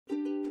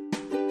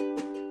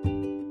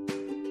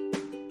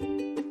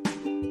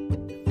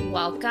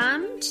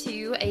Welcome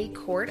to A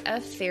Court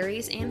of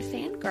Fairies and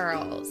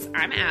Fangirls.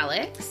 I'm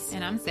Alex.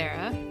 And I'm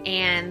Sarah.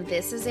 And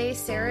this is a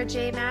Sarah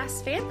J.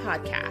 Maas fan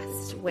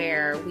podcast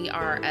where we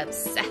are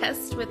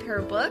obsessed with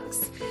her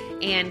books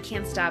and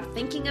can't stop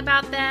thinking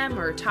about them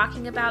or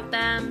talking about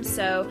them.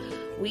 So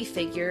we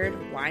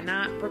figured, why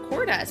not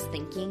record us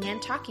thinking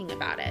and talking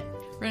about it?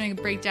 We're going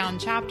to break down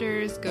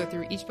chapters, go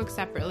through each book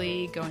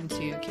separately, go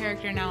into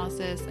character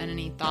analysis and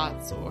any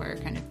thoughts or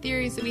kind of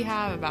theories that we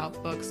have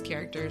about books,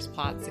 characters,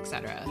 plots,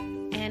 etc.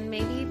 And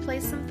maybe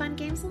play some fun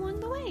games along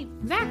the way.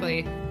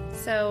 Exactly.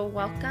 So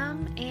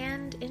welcome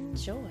and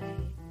enjoy.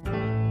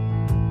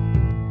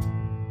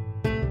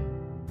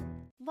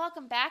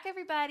 Welcome back,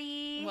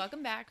 everybody.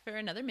 Welcome back for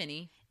another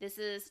mini. This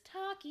is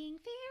Talking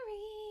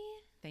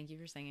Theory. Thank you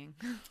for singing.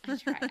 I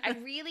tried. I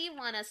really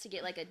want us to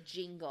get like a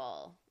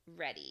jingle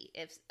ready.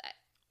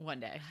 One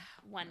day.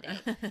 One day.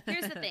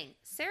 Here's the thing.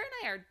 Sarah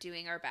and I are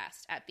doing our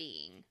best at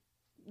being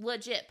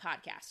legit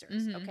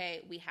podcasters, Mm-hmm.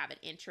 okay? We have an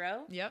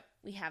intro. Yep.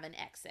 We have an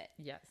exit.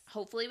 Yes.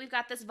 Hopefully we've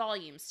got this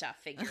volume stuff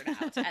figured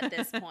out at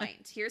this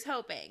point. Here's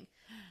hoping.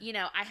 You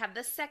know, I have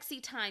the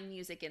sexy time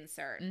music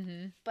insert,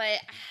 but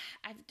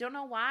I don't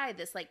know why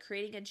this, like,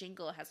 creating a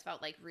jingle has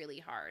felt, like, really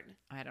hard.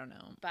 I don't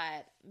know.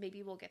 But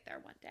maybe we'll get there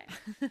one day.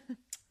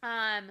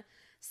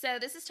 So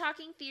this is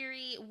Talking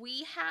Theory.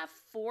 We have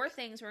 4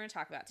 things we're going to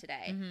talk about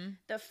today.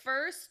 The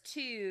first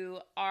 2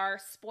 are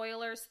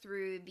spoilers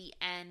through the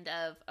end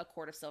of A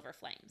Court of Silver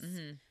Flames.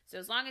 So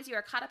as long as you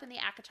are caught up in the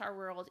ACOTAR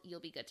world,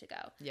 you'll be good to go.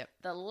 Yep.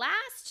 The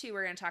last 2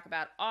 we're going to talk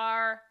about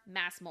are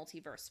Maas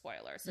Multiverse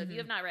spoilers. So if you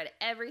have not read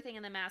everything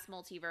in the Maas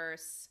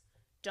Multiverse,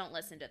 don't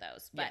listen to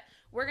those. But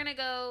we're going to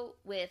go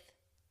with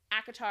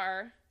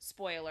ACOTAR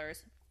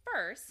spoilers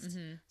first,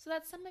 so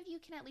that some of you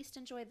can at least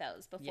enjoy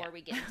those before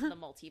we get into the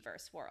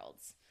multiverse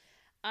worlds.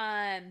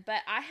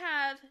 But I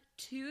have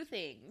 2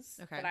 things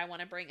that I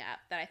want to bring up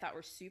that I thought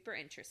were super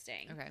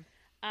interesting. Okay.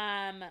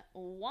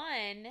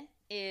 One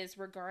is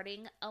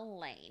regarding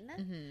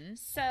Elaine.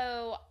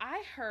 So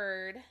I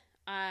heard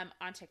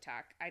on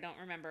TikTok, I don't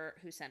remember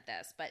who sent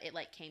this, but it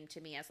like came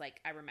to me as like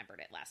I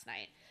remembered it last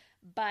night.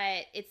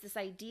 But it's this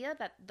idea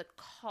that the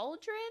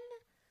Cauldron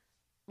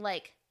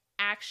like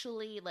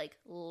actually like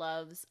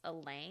loves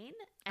Elaine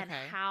and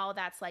how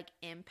that's like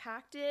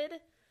impacted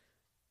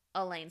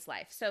Elaine's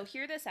life. So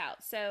hear this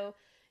out. So,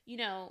 you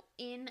know,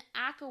 in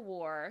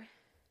ACOWAR,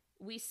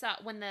 we saw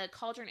when the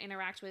Cauldron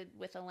interacts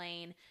with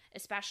Elaine,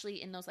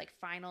 especially in those like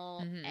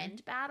final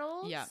end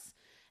battles.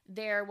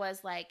 There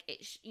was like,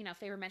 you know,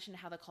 Favor mentioned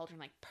how the Cauldron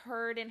like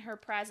purred in her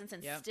presence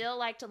and still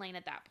liked Elaine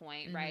at that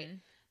point, right?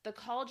 The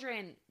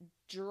Cauldron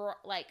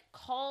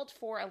called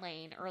for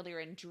Elaine earlier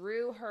and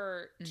drew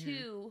her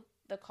to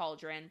the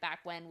Cauldron back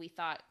when we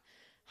thought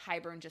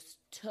Hybern just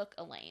took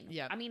Elaine.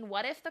 I mean,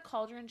 what if the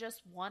Cauldron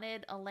just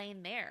wanted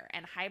Elaine there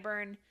and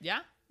Hybern?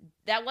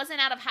 That wasn't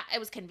out of it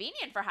was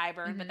convenient for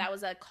Hybern, but that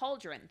was a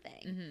Cauldron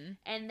thing.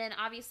 And then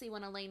obviously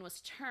when Elaine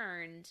was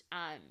turned,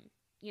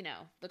 you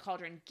know, the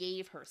Cauldron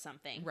gave her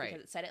something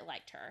because it said it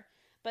liked her.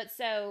 But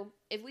so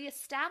if we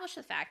establish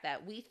the fact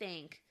that we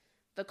think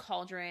the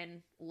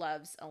Cauldron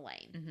loves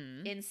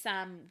Elaine in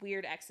some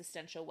weird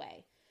existential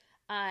way,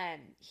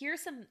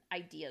 here's some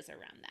ideas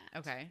around that.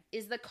 Okay.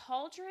 Is the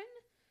Cauldron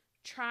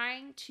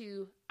trying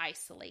to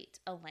isolate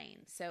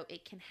Elaine so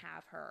it can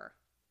have her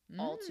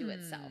all to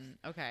itself?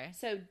 Okay.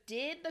 So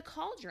did the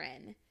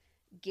Cauldron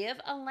give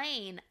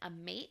Elaine a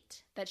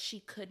mate that she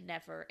could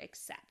never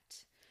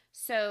accept?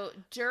 So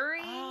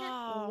during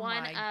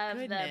one of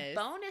the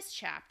bonus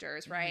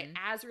chapters, right,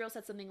 Azriel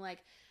said something like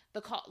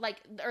the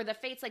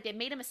Fates, like, they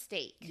made a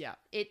mistake.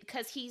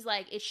 Because he's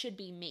like, it should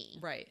be me.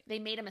 They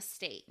made a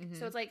mistake.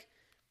 So it's like,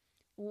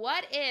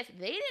 what if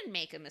they didn't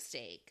make a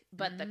mistake,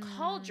 but the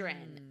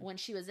Cauldron, when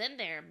she was in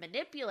there,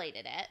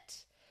 manipulated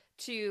it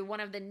to one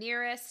of the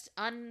nearest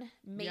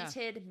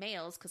unmated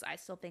males, because I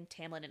still think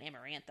Tamlin and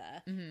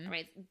Amarantha,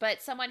 right?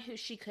 But someone who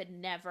she could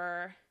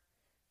never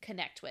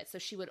connect with, so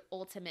she would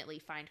ultimately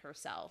find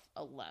herself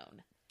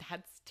alone.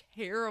 That's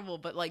terrible,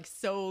 but like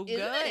so good.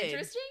 Isn't that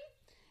interesting?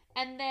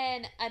 And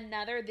then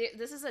another,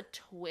 this is a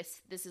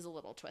twist. This is a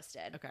little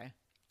twisted. Okay.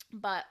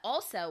 But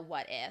also,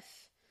 what if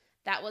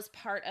that was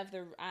part of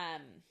the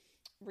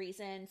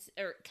reasons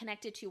or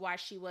connected to why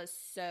she was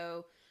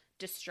so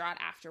distraught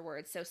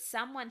afterwards? So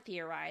someone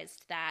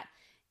theorized that,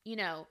 you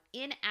know,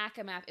 in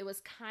Akamath, it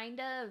was kind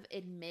of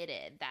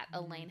admitted that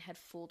Elaine had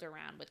fooled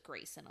around with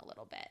Grayson a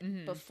little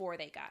bit before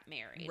they got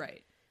married.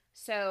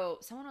 So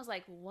someone was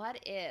like, what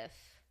if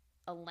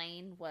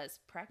Elaine was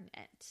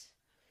pregnant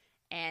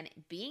and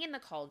being in the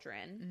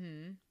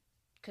Cauldron,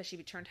 because she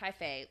turned High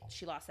Fae,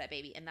 she lost that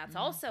baby. And that's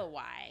also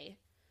why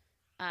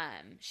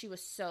she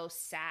was so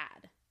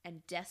sad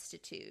and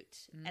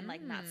destitute and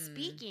like not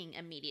speaking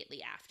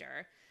immediately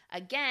after.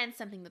 Again,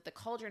 something that the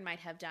Cauldron might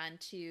have done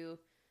to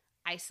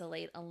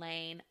isolate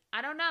Elaine.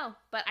 I don't know,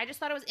 but I just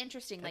thought it was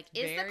interesting. That's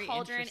like, is the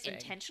Cauldron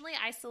intentionally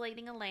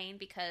isolating Elaine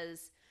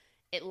because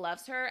it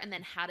loves her? And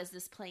then how does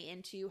this play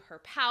into her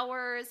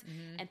powers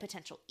and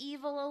potential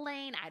evil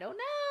Elaine? I don't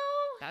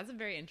know. That's a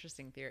very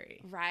interesting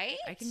theory. Right?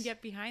 I can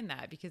get behind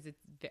that because it's,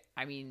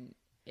 I mean,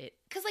 it.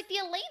 Because, like, the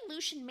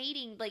Elaine-Lucian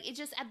mating, like, it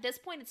just, at this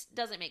point, it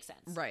doesn't make sense.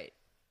 Right.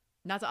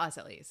 Not to us,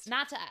 at least.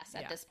 Not to us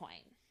at this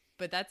point.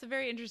 But that's a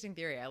very interesting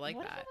theory. I like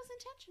what that. What if it was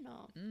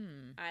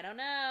intentional? I don't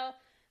know.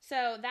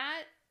 So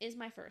that is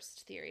my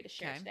first theory to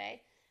share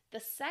today. The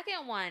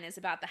second one is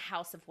about the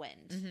House of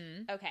Wind.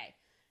 Mm-hmm. Okay.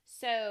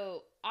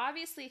 So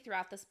obviously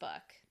throughout this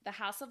book, the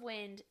House of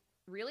Wind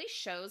really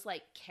shows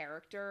like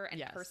character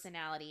and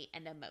personality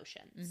and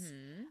emotions.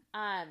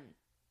 Mm-hmm.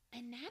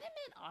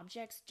 Inanimate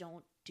objects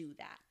don't do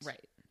that.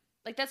 Right.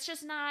 Like that's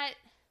just not...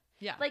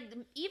 Yeah. Like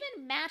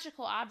even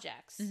magical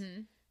objects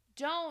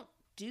don't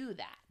do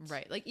that.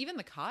 Right. Like even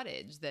the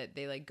cottage that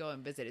they like go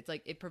and visit, it's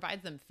like it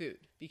provides them food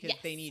because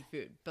they need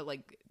food. But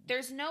like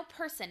there's no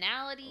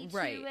personality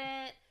to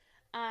it.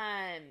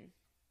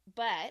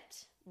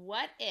 But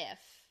what if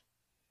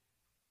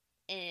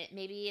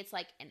maybe it's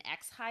like an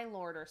ex-High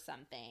Lord or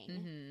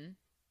something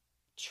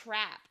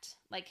trapped,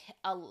 like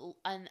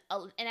an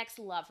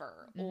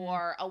ex-lover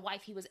or a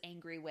wife he was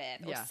angry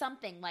with or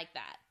something like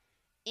that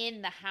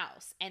in the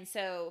house. And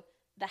so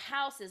the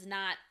house is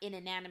not an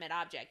inanimate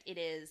object. It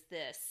is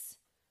this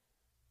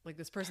like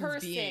this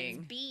person's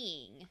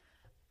being.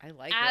 I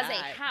like as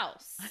that. a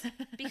house.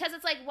 Because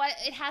it's like what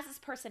it has this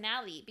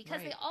personality.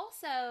 Because they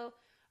also,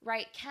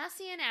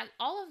 Cassian and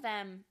all of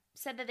them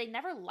said that they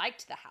never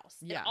liked the house.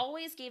 It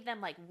always gave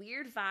them like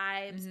weird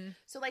vibes.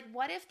 So like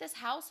what if this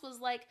house was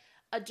like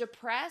a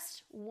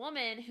depressed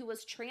woman who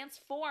was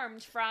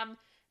transformed from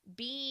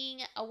being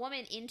a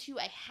woman into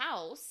a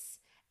house?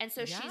 And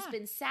so she's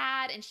been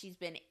sad and she's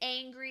been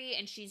angry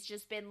and she's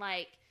just been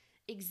like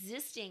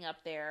existing up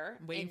there.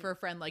 Waiting for a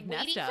friend like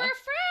Nesta. Waiting for a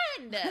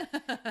friend.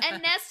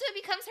 And Nesta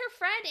becomes her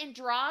friend and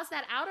draws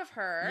that out of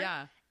her.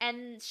 Yeah.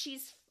 And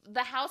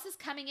the house is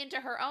coming into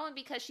her own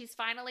because she's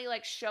finally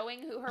like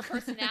showing who her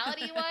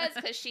personality was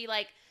because she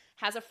like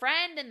has a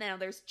friend and now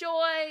there's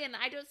joy and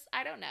I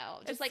don't know.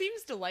 Just it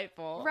seems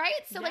delightful. Right?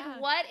 So like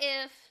what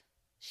if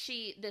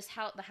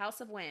the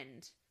House of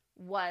Wind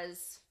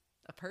was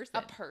a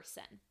person?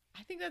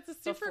 I think that's a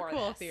super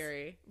cool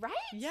theory. Right?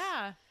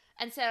 Yeah.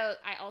 And so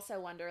I also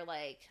wonder,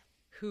 like...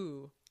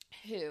 Who?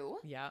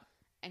 Yeah.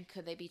 And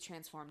could they be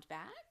transformed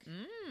back?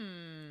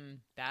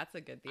 That's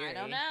a good theory. I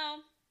don't know.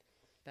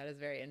 That is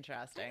very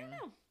interesting. I don't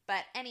know.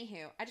 But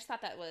anywho, I just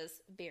thought that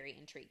was very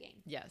intriguing.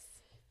 Yes.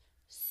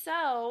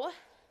 So...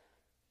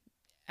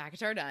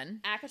 ACOTAR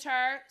done.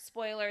 ACOTAR,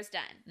 spoilers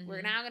done.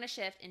 We're now going to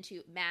shift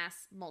into mass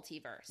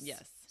multiverse.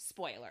 Yes.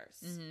 Spoilers.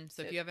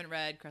 So if you haven't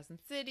read Crescent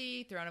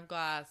City, Throne of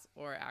Glass,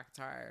 or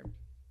ACOTAR,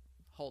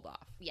 hold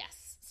off.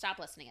 Yes. Stop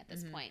listening at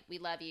this point. We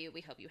love you. We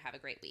hope you have a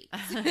great week.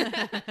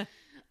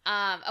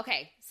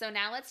 Okay. So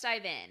now let's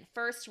dive in.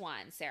 First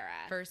one, Sarah.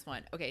 First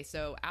one. Okay.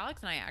 So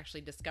Alex and I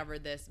actually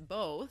discovered this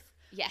both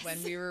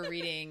when we were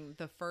reading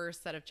the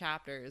first set of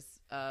chapters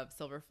of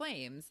Silver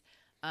Flames.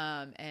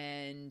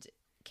 And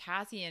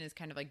Cassian is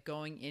kind of like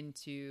going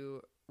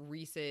into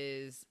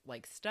Rhys's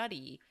like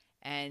study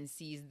and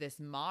sees this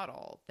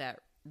model that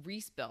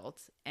Rhys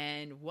built.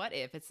 And what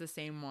if it's the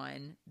same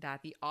one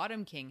that the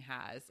Autumn King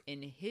has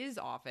in his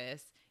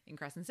office in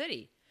Crescent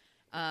City?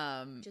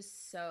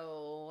 Just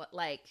so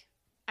like,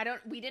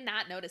 we did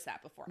not notice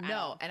that before.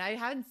 No. And I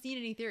haven't seen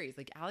any theories.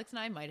 Like Alex and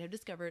I might have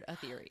discovered a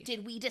theory.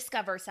 Did we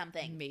discover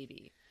something?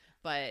 Maybe.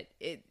 But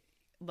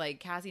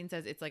like Cassian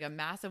says, it's like a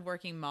massive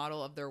working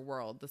model of their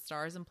world, the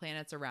stars and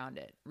planets around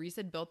it. Rhys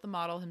had built the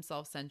model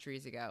himself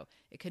centuries ago.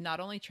 It could not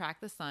only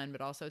track the sun,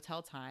 but also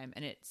tell time,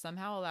 and it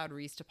somehow allowed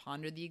Rhys to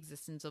ponder the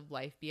existence of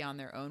life beyond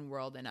their own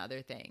world and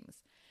other things.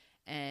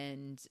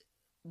 And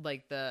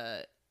like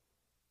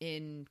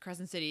in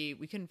Crescent City,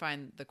 we couldn't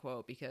find the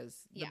quote because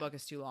the book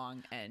is too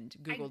long and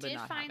Google did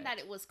not have it. I did find that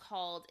it was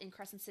called, in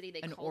Crescent City,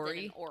 they called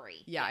it an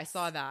Ori. Yeah, I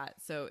saw that.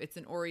 So it's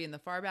an Ori in the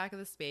far back of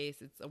the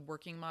space. It's a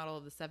working model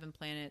of the 7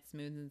 planets,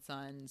 moons, and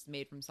suns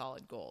made from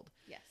solid gold.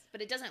 Yes,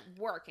 but it doesn't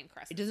work in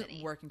Crescent City. It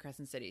doesn't work in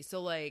Crescent City.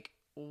 So like,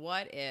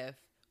 what if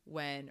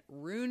when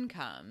Rune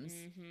comes,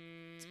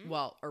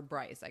 well, or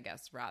Bryce, I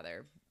guess,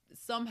 rather,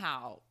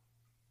 somehow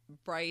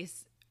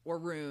Bryce or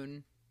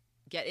Rune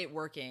get it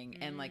working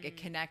and like it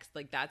connects,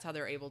 like that's how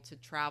they're able to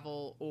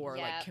travel or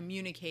like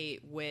communicate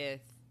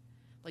with,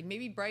 like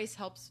maybe Bryce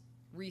helps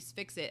Rhys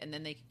fix it and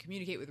then they can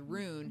communicate with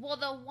Rune. Well,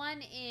 the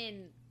one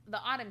in the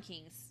Autumn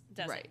Kings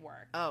doesn't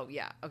work. Oh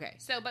yeah, okay.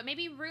 So but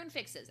maybe Rune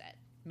fixes it.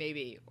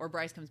 Maybe. Or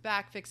Bryce comes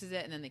back, fixes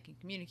it, and then they can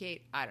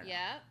communicate. I don't know.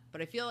 Yeah.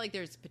 But I feel like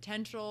there's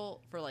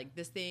potential for like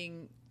this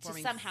thing to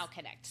somehow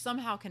connect.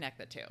 Somehow connect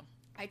the two.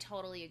 I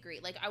totally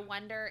agree. Like I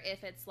wonder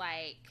if it's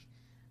like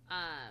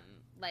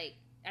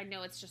I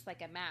know it's just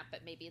like a map,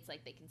 but maybe it's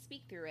like they can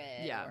speak through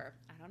it. Yeah. Or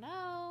I don't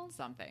know.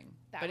 Something.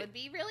 That would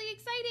be really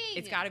exciting.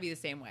 It's got to be the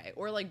same way.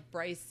 Or like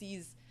Bryce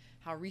sees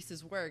how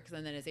Rhys's works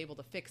and then is able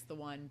to fix the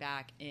one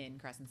back in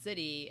Crescent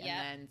City and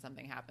then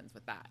something happens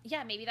with that.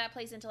 Yeah, maybe that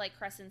plays into like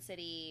Crescent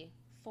City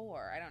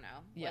 4. I don't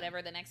know.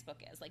 Whatever the next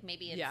book is. Like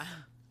maybe it's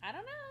I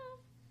don't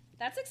know.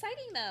 That's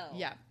exciting though.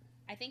 Yeah.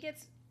 I think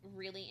it's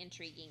really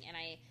intriguing, and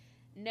I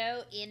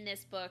know in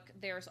this book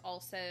there's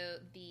also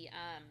the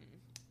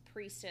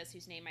priestess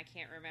whose name I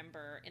can't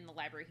remember in the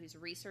library who's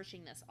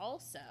researching this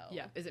also.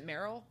 Yeah. Is it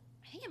Meryl?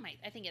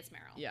 I think it's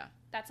Meryl. Yeah.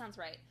 That sounds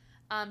right.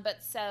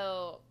 But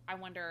so I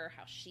wonder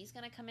how she's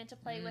going to come into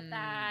play with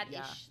that.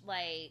 Yeah.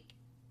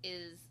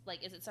 Is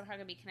it somehow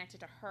going to be connected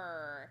to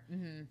her?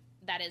 Mm-hmm.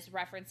 That is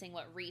referencing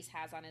what Rhys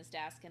has on his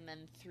desk, and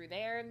then through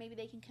there maybe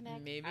they can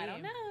connect. Maybe. I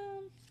don't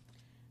know.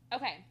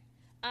 Okay.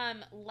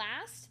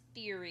 Last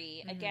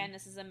theory. Again,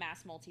 this is a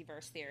mass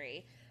multiverse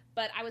theory.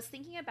 But I was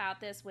thinking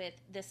about this with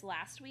this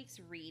last week's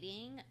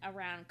reading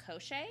around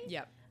Koschei.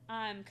 Yep.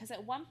 Because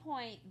at one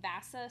point,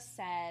 Vassa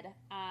said,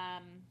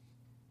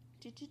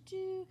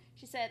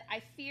 she said,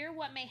 I fear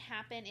what may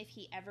happen if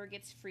he ever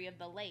gets free of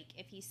the lake.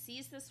 If he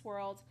sees this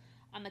world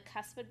on the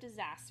cusp of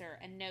disaster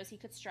and knows he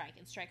could strike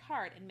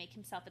hard and make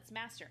himself its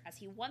master, as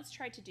he once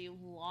tried to do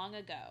long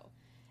ago.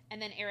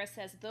 And then Eris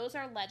says, those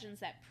are legends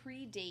that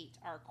predate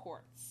our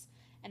courts.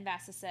 And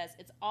Vassa says,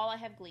 it's all I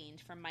have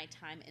gleaned from my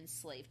time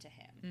enslaved to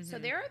him. Mm-hmm. So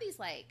there are these,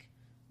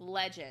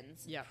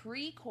 legends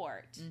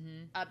pre-court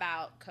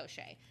about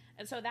Koschei.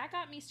 And so that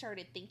got me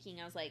started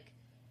thinking. I was like,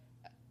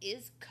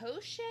 is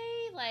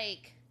Koschei,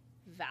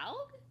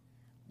 Valg?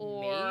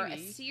 Or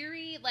maybe. A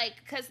Ciri?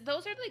 Because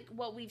those are,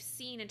 what we've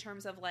seen in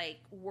terms of,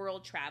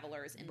 world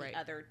travelers in the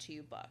other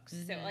two books.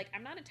 Mm-hmm. So,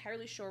 I'm not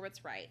entirely sure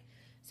what's right.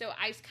 So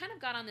I kind of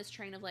got on this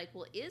train of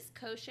well, is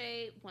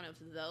Koschei one of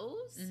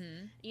those?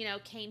 Mm-hmm.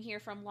 Came here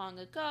from long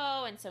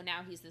ago, and so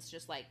now he's this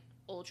just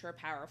ultra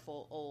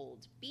powerful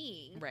old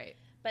being. Right.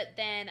 But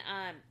then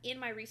in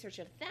my research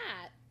of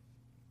that,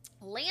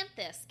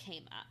 Lanthus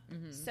came up.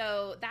 Mm-hmm.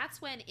 So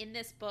that's when in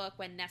this book,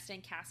 when Nesta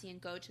and Cassian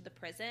go to the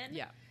prison.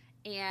 Yeah.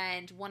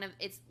 And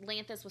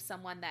Lanthus was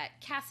someone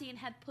that Cassian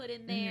had put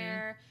in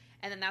there.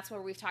 Mm-hmm. And then that's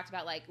where we've talked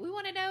about we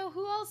want to know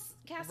who else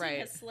Cassian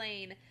has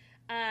slain.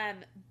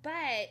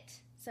 But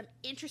some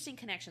interesting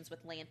connections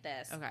with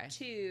Lanthus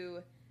to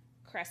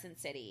Crescent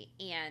City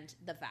and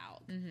the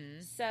Valg.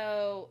 Mm-hmm.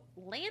 So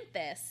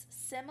Lanthus,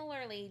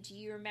 similarly, do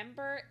you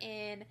remember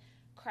in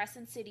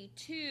Crescent City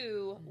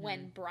 2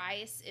 when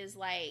Bryce is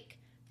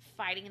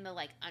fighting in the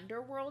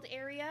underworld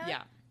area?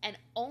 Yeah. And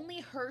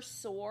only her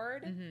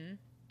sword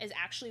is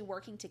actually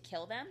working to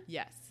kill them?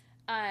 Yes.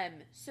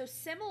 So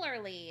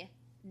similarly,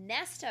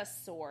 Nesta's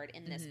sword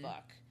in this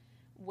book,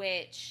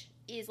 which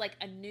is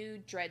a new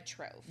dread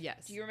trove.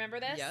 Yes. Do you remember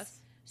this? Yes.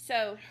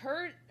 So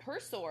her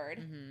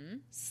sword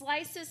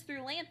slices through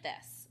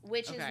Lanthus,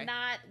 which is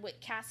not what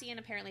Cassian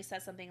apparently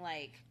says something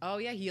oh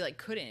yeah, he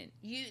couldn't.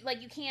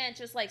 You can't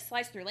just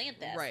slice through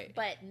Lanthus. Right.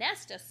 But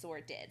Nesta's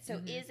sword did. So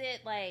is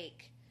it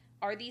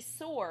are these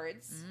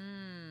swords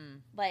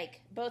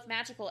both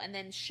magical and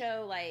then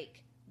show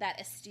that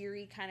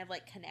Asteri kind of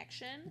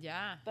connection?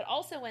 Yeah. But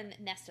also when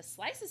Nesta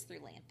slices through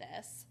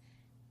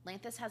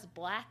Lanthus has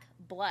black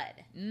blood,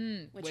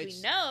 which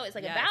we know is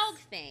a Valg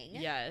thing.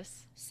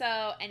 Yes.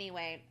 So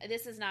anyway,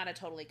 this is not a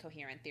totally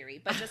coherent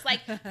theory, but just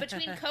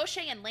between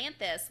Koschei and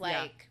Lanthus,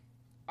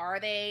 are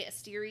they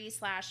Asteri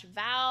 /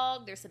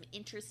 Valg? There's some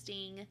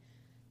interesting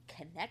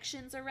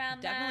connections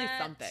around Definitely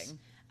that. Something.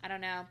 I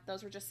don't know.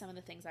 Those were just some of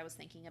the things I was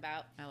thinking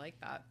about. I like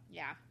that.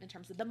 Yeah, in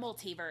terms of the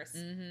multiverse.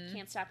 Mm-hmm.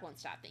 Can't stop, won't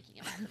stop thinking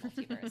about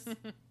the multiverse.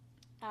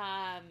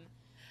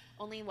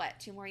 Only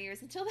 2 more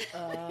years until the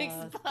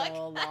next book?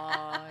 So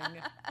long.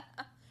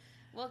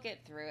 We'll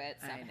get through it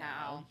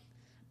somehow.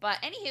 But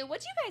anywho,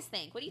 what do you guys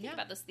think? What do you think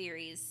about those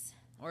theories?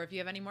 Or if you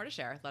have any more to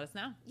share, let us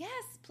know.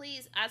 Yes,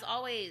 please. As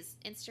always,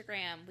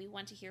 Instagram, we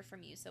want to hear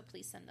from you, so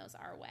please send those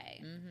our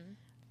way.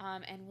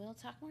 Mm-hmm. And we'll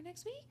talk more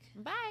next week.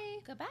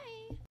 Bye. Goodbye.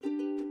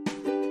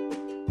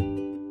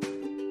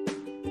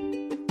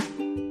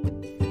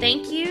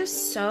 Thank you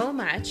so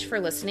much for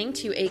listening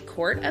to A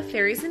Court of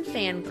Fairies and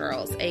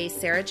Fangirls, a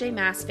Sarah J.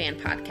 Maas fan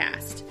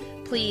podcast.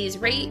 Please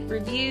rate,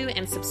 review,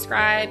 and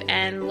subscribe,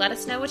 and let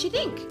us know what you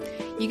think.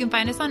 You can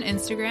find us on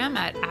Instagram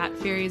at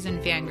Fairies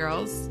and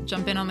Fangirls.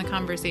 Jump in on the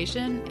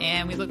conversation,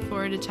 and we look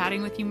forward to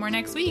chatting with you more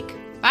next week.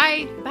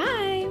 Bye.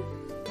 Bye.